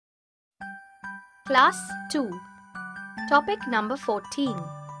Class 2. Topic number 14.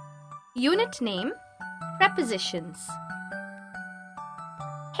 Unit name Prepositions.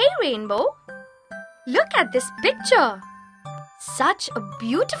 Hey Rainbow, look at this picture. Such a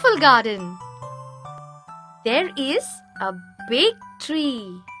beautiful garden. There is a big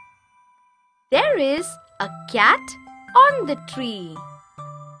tree. There is a cat on the tree.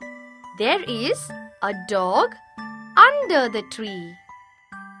 There is a dog under the tree.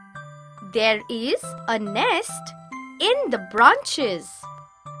 There is a nest in the branches.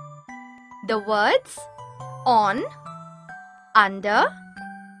 The words on, under,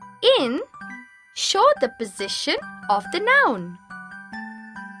 in show the position of the noun.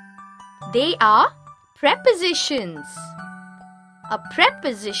 They are prepositions. A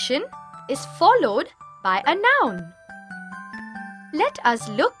preposition is followed by a noun. Let us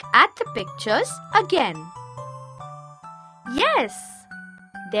look at the pictures again. Yes,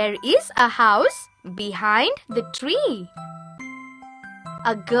 there is a house behind the tree.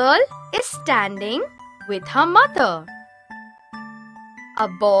 A girl is standing with her mother. A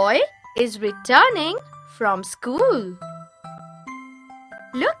boy is returning from school.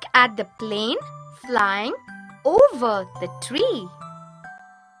 Look at the plane flying over the tree.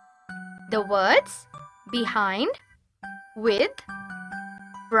 The words behind, with,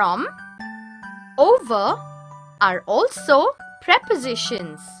 from, over are also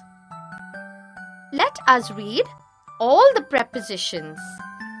prepositions. Let us read all the prepositions.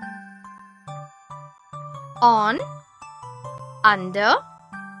 On, under,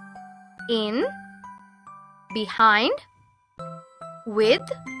 in, behind, with,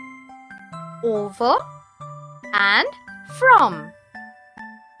 over, and from.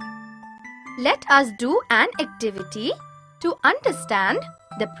 Let us do an activity to understand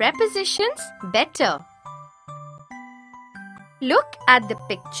the prepositions better. Look at the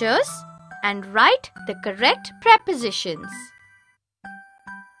pictures and write the correct prepositions.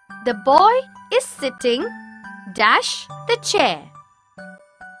 The boy is sitting dash the chair.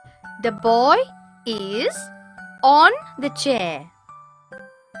 The boy is on the chair.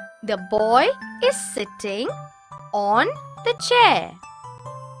 The boy is sitting on the chair.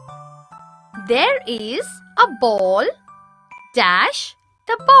 There is a ball dash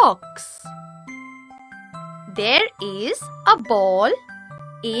the box. There is a ball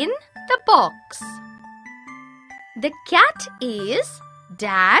in the box. The cat is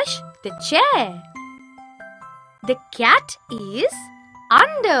dash the chair. The cat is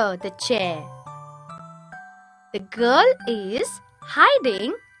under the chair. The girl is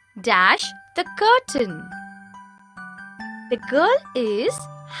hiding dash the curtain. The girl is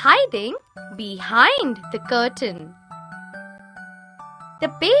hiding behind the curtain. The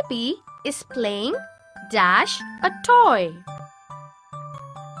baby is playing dash a toy.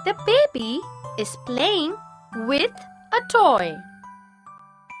 The baby is playing with a toy.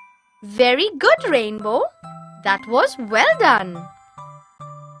 Very good, Rainbow. That was well done.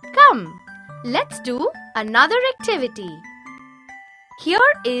 Come, let's do another activity.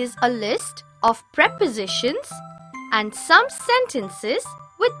 Here is a list of prepositions and some sentences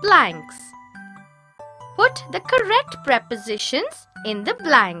with blanks. Put the correct prepositions in the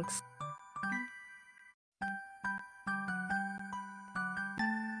blanks.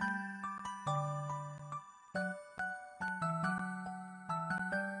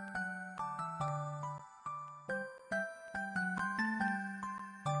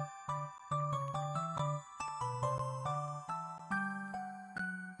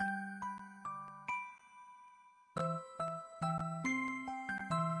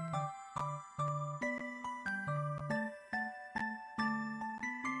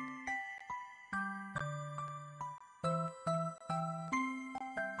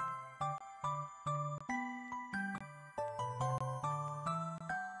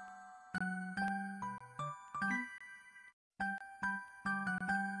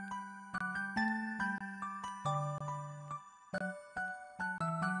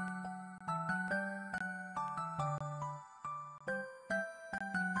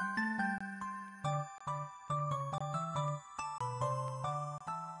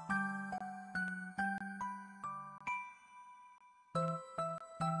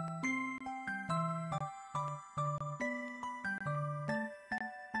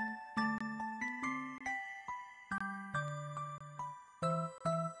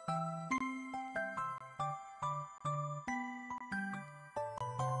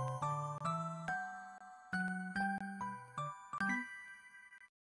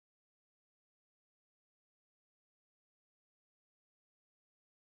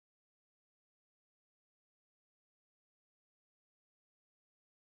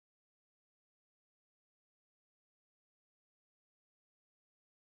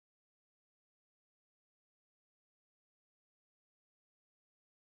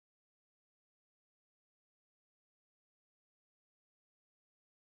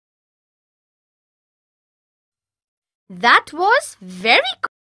 That was very